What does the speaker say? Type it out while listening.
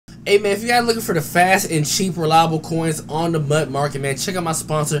Hey man, if you guys looking for the fast and cheap reliable coins on the MUT market, man, check out my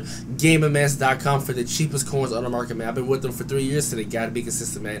sponsor GameMS.com for the cheapest coins on the market, man. I've been with them for 3 years, so they gotta be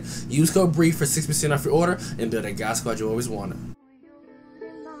consistent, man. Use code BRIEF for 6% off your order and build that God squad you always wanted.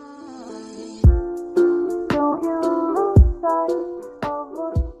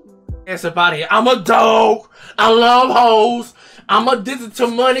 Yes, everybody, I'm a dog. I love hoes. I'm addicted to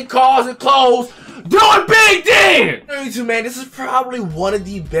money, cars, and clothes. Do it big then! 32, man, this is probably one of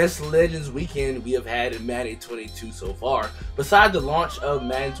the best Legends weekend we have had in Madden 22 so far. Besides the launch of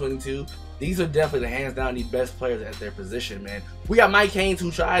Madden 22, these are definitely the hands down the best players at their position, man. We got Mike Haynes,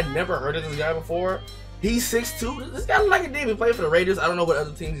 who I had never heard of this guy before. He's 6'2". This guy looks like a dude. He played for the Raiders. I don't know what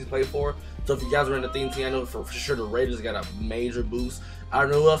other teams he's played for. So if you guys are in the theme team, I know for sure the Raiders got a major boost. I don't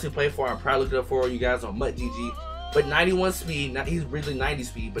know who else he played for. I'm probably looking up for you guys on MUTGG. But 91 speed, he's really 90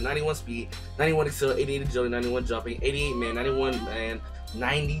 speed, but 91 speed, 91 excel, 88 agility, 91 jumping, 88 man, 91 man,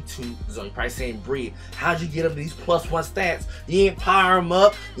 92 zone. You're probably saying, Bree, how'd you get him these +1 stats? You ain't power him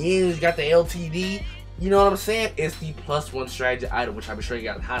up, you ain't got the LTD. You know what I'm saying? It's the +1 strategy item, which I'll be showing you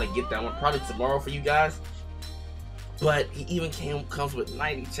guys how to get that one probably tomorrow for you guys. But he even comes with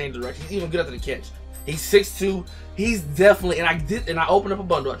 90 change direction. He's even good after the catch. He's 6'2". He's definitely, and I opened up a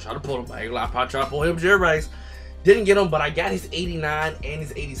bundle. I tried to pull him. I tried to pull him, Jeery Rice. Didn't get him, but I got his 89 and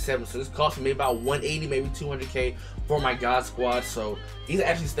his 87. So this cost me about 180, maybe 200K for my God squad. So he's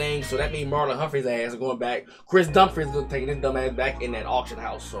actually staying. So that means Marlon Humphrey's ass is going back. Chris Dumfries is taking his dumb ass back in that auction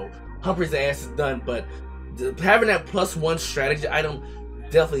house. So Humphrey's ass is done. But having that +1 strategy item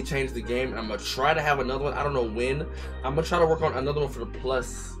definitely changed the game. And I'm gonna try to have another one. I don't know when. I'm gonna try to work on another one for the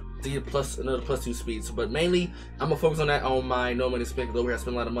plus. To get another +2 speed. So, but mainly I'm gonna focus on that on my no money spend, because over here I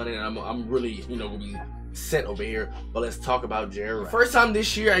spend a lot of money, and I'm really, you know, gonna be set over here. But let's talk about Jeery. First time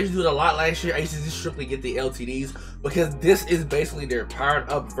this year, I used to do it a lot last year. I used to just strictly get the LTDs, because this is basically their powered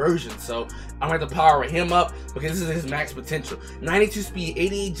up version. So I'm gonna have to power him up because this is his max potential. 92 speed,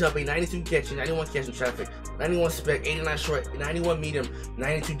 88 jumping, 92 catching, 91 catching traffic, 91 spec, 89 short, 91 medium,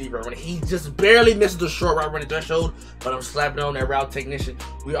 92 deep route running. He just barely misses the short route running threshold, but I'm slapping on that route technician.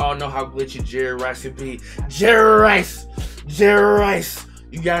 We all know how glitchy Jeery Rice can be. Jeery Rice! Jeery Rice!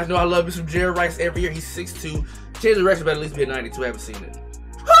 You guys know I love me some Jeery Rice every year. He's 6'2". Change the direction, but at least be a 92. I haven't seen it.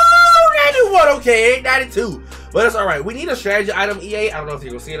 Oh, 91. Okay, ain't 92. But that's all right. We need a strategy item, EA. I don't know if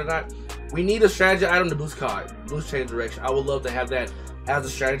you're going to see it or not. We need a strategy item to boost card. Boost change direction. I would love to have that as a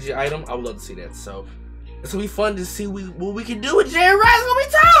strategy item. I would love to see that. So it's going to be fun to see what we can do with Jeery Rice. It's going to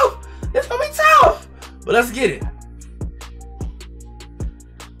be tough. It's going to be tough. But let's get it.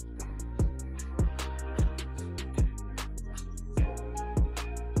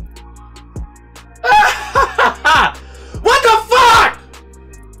 What the fuck?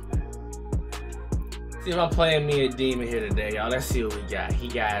 See if I'm playing me a demon here today, y'all. Let's see what we got. He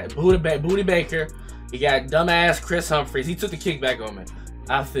got Booty Baker. He got dumbass Chris Humphreys. He took the kickback on me.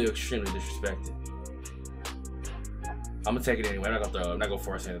 I feel extremely disrespected. I'm gonna take it anyway. I'm not gonna throw it. I'm not gonna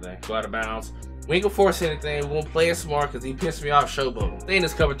force anything. Go out of bounds. We ain't gonna force anything. We're gonna play it smart because he pissed me off showboating. Stay in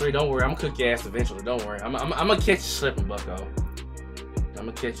this cover 3. Don't worry. I'm gonna cook your ass eventually. Don't worry. I'm gonna catch you slipping, bucko. I'm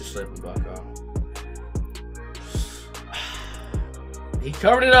gonna catch you slipping, bucko. He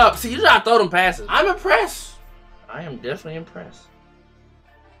covered it up. See, you just throw them passes. I'm impressed. I am definitely impressed.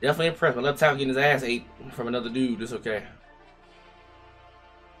 Definitely impressed. My left tackle getting his ass ate from another dude. It's okay.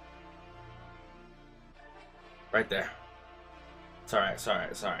 Right there. It's alright. It's alright.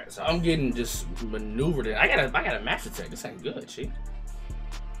 It's alright. So I'm getting just maneuvered in. I got a master tech. This ain't good, chief.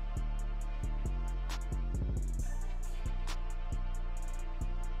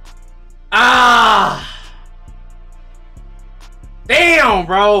 Ah! Damn,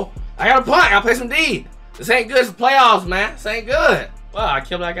 bro. I gotta punt. I gotta play some D. This ain't good. It's the playoffs, man. This ain't good. Wow, I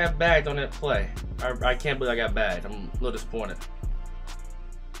can't believe I got bagged on that play. I can't believe I got bagged. I'm a little disappointed.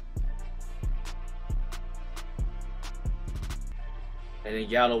 And then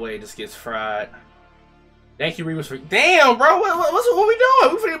Galloway just gets fried. Thank you, Remus, for... Damn, bro. What we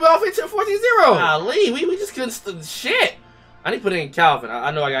doing? We finna be off into 14-0. Golly, we just couldn't... Shit. I need to put in Calvin.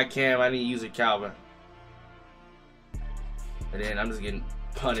 I know I got Cam. I need to use it Calvin. And then I'm just getting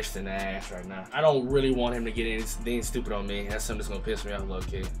punished in the ass right now. I don't really want him to get anything stupid on me. That's something that's gonna piss me off, low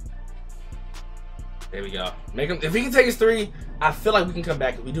key. There we go. Make him. If he can take his 3, I feel like we can come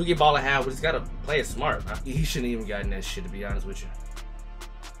back. If we do get ball at half, we just gotta play it smart. He shouldn't even gotten that shit, to be honest with you.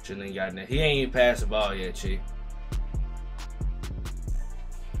 Shouldn't even gotten that. He ain't even passed the ball yet, Chi.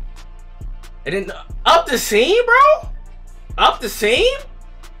 And then up the seam, bro. Up the seam.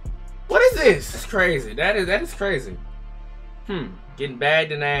 What is this? It's crazy. That is crazy. Getting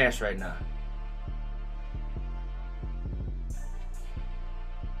bagged in the ass right now.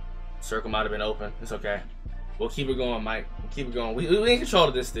 Circle might have been open. It's okay. We'll keep it going, Mike. We'll keep it going. We in control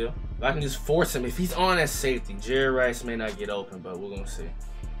of this still. If I can just force him. If he's on that safety, Jeery Rice may not get open, but we're gonna see.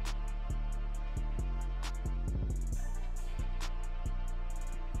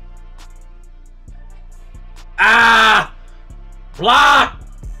 Ah! Block!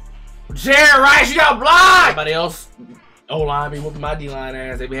 Jeery Rice, you got blocked! Everybody else, O-line be whooping my D-line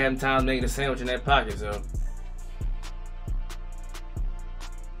ass. They be having time making a sandwich in that pocket, so.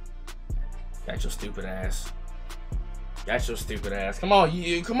 Got your stupid ass. Got your stupid ass. Come on,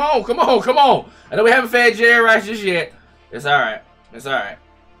 come on, come on, come on. I know we haven't fed Jeery Rice just yet. It's alright. It's alright.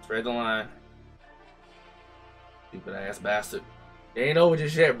 Spread the line. Stupid ass bastard. It ain't over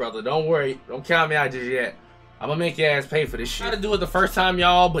just yet, brother. Don't worry. Don't count me out just yet. I'm gonna make your ass pay for this shit. I tried to do it the first time,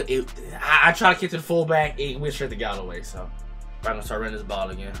 y'all, but I try to get to the fullback. It went straight to Galloway, so I'm gonna start running this ball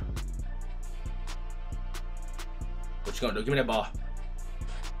again. What you gonna do? Give me that ball.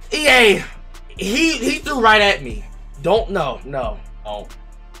 EA, he threw right at me. Don't Don't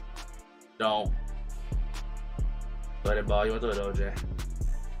throw that ball. You wanna throw it, OJ?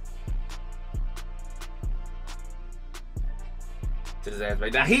 To his ass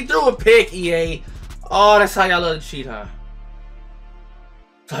back. Now he threw a pick, EA. Oh, that's how y'all love to cheat, huh?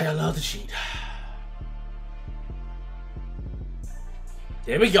 That's how y'all love to cheat.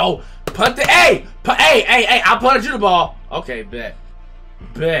 There we go. Punt the hey, I punted you the ball. Okay, bet.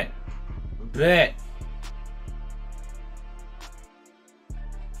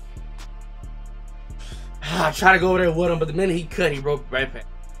 I tried to go over there with him, but the minute he cut, he broke right past.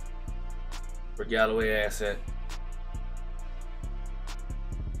 For Galloway asset.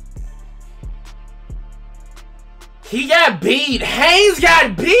 He got beat. Haynes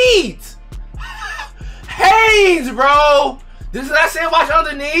got beat. Haynes, bro. This is what I said. Watch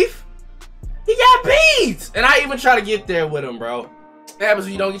underneath. He got beat. And I even try to get there with him, bro. What happens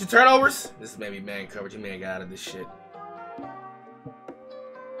when you don't get your turnovers? This is maybe man coverage. You may have got out of this shit.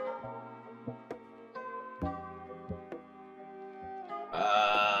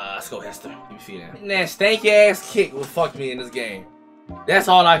 Let's go, Hester. Keep your feet down. That stanky ass kick will fuck me in this game. That's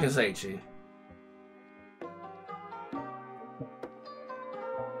all I can say, Chi.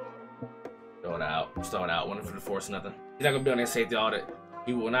 Throw it out. Just throw it out. One for the force, nothing. He's not gonna be on that safety audit.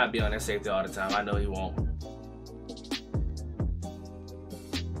 He will not be on that safety all the time. I know he won't.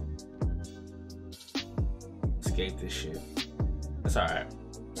 Escape this shit. That's alright.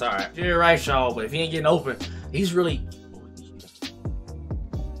 It's alright. Jeery Rice, y'all, but if he ain't getting open, he's really.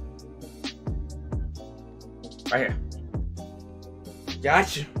 Right here.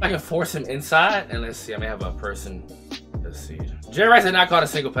 Gotcha. I can force him inside, and let's see. I may have a person. Let's see. Jeery Rice had not caught a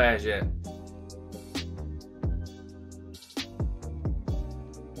single pass yet.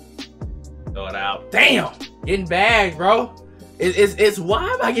 Throw it out. Damn! Getting bagged, bro. It's why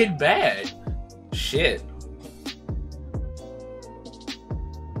am I getting bagged? Shit.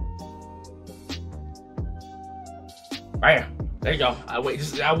 Right here. There you go. I waited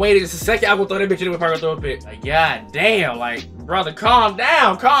just a second. I'm gonna throw that bitch in the park and throw a pick. Like, god damn, like, brother, calm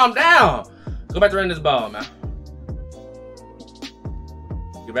down, calm down. Go back to running this ball, man.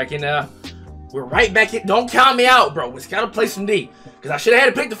 Get back in there. We're right back in. Don't count me out, bro. We just gotta play some D. Because I should have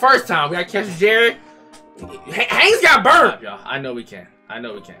had a pick the first time. We gotta catch Jeery. Haynes got burned, y'all. I know we can. I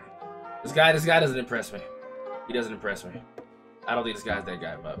know we can. This guy doesn't impress me. He doesn't impress me. I don't think this guy's that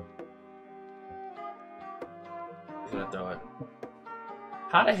guy, but he's gonna throw it.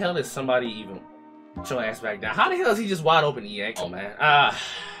 How the hell is somebody even show ass back down? How the hell is he just wide open, EA? Oh man.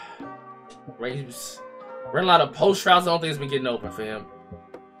 He's running a lot of post routes. I don't think it's been getting open for him.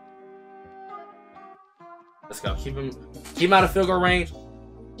 Let's go. Keep him out of field goal range.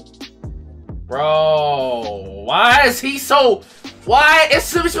 Bro, why is he so? Why is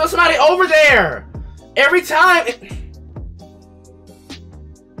somebody over there every time?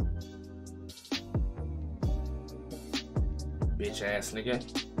 Bitch ass nigga.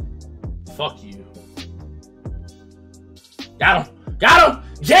 Fuck you. Got him. Got him.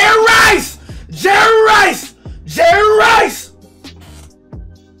 Jeery Rice. Jeery Rice. Jeery Rice.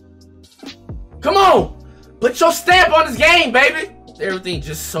 Come on. Put your stamp on this game, baby. Everything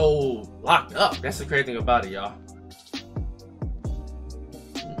just so locked up. That's the crazy thing about it, y'all.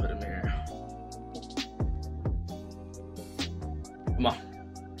 Put him here. Come on.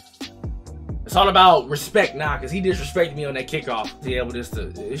 It's all about respect now, because he disrespected me on that kickoff. To be able just to,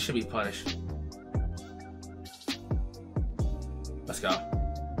 it should be punished. Let's go.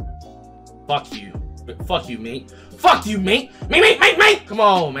 Fuck you. Fuck you, mate. Fuck you, mate. Mate. Come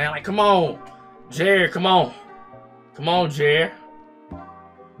on, man. Like, come on. Jeery, come on. Come on, Jeery.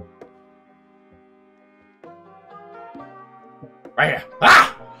 Right here.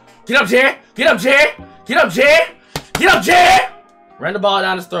 Ah! Get up, Jeery! Get up, Jeery! Get up, Jeery! Get up, Jeery! Ran the ball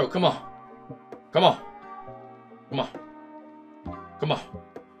down his throat. Come on. Come on. Come on. Come on.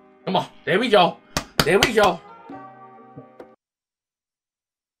 Come on. There we go. There we go.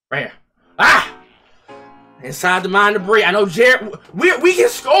 Right here. Ah! Inside the mind of Bree. I know Jeery. We can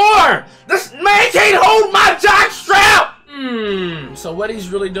score! This man can't hold my jock strap! So what he's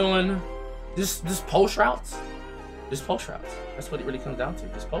really doing, this post routes? This post routes. That's what it really comes down to.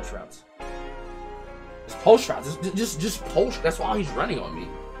 This post routes. This post routes. Just post. That's why he's running on me.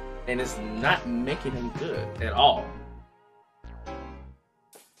 And it's not making him good at all.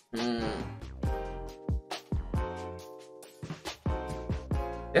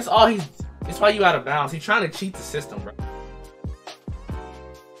 That's all he's. That's why you out of bounds. He's trying to cheat the system, bro.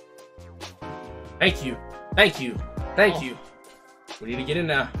 Thank you. Thank you. Thank you. We need to get in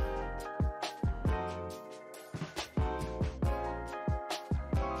there.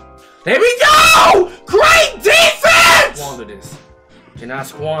 There we go! Great defense! Squander this. Cannot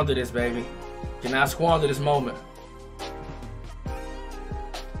squander this, baby. Cannot squander this moment.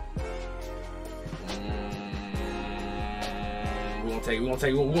 We're gonna take it. We're gonna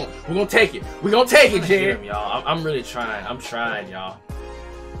take it. We're gonna take it. We're gonna take it, Jeery. Y'all. I'm really trying. I'm trying, y'all.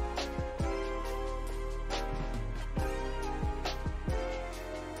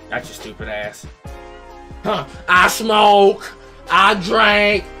 Got your stupid ass. Huh. I smoke. I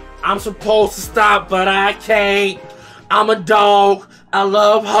drank. I'm supposed to stop, but I can't. I'm a dog. I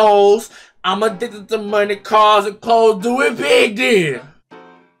love hoes. I'm addicted to money, cars, and clothes. Do it big, then.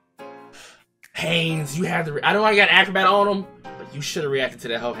 Haynes, you have to. I know I got acrobat on him, but you should have reacted to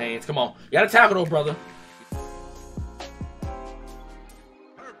that hoe, Haynes. Come on. You got to tackle, though, brother.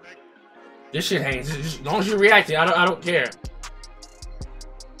 This shit, Haynes. Just, as long as you reacted, I don't care.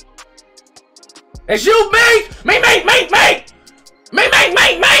 It's you, me! Me!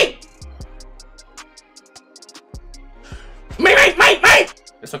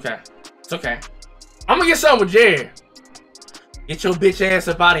 It's okay. It's okay. I'm gonna get something with Jeery. Get your bitch ass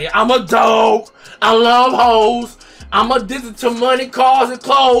up out of here. I'm a dog. I love hoes. I'm addicted to money, cars, and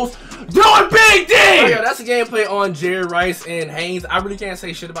clothes. Doing big things! Oh, yeah, that's the gameplay on Jeery, Rice, and Haynes. I really can't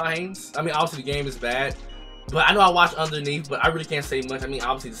say shit about Haynes. I mean, obviously the game is bad. But I know I watched underneath, but I really can't say much. I mean,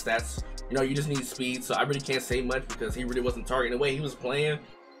 obviously the stats, you know, you just need speed. So I really can't say much because he really wasn't targeting. The way he was playing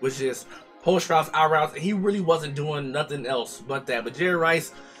was just post routes, out routes. He really wasn't doing nothing else but that. But Jeery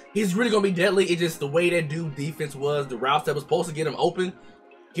Rice, he's really going to be deadly. It's just the way that dude defense was, the routes that was supposed to get him open,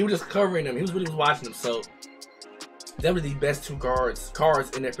 he was just covering them. He was really watching them. So they were the best two cards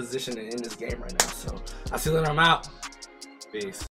in their position in this game right now. So I see that I'm out. Peace.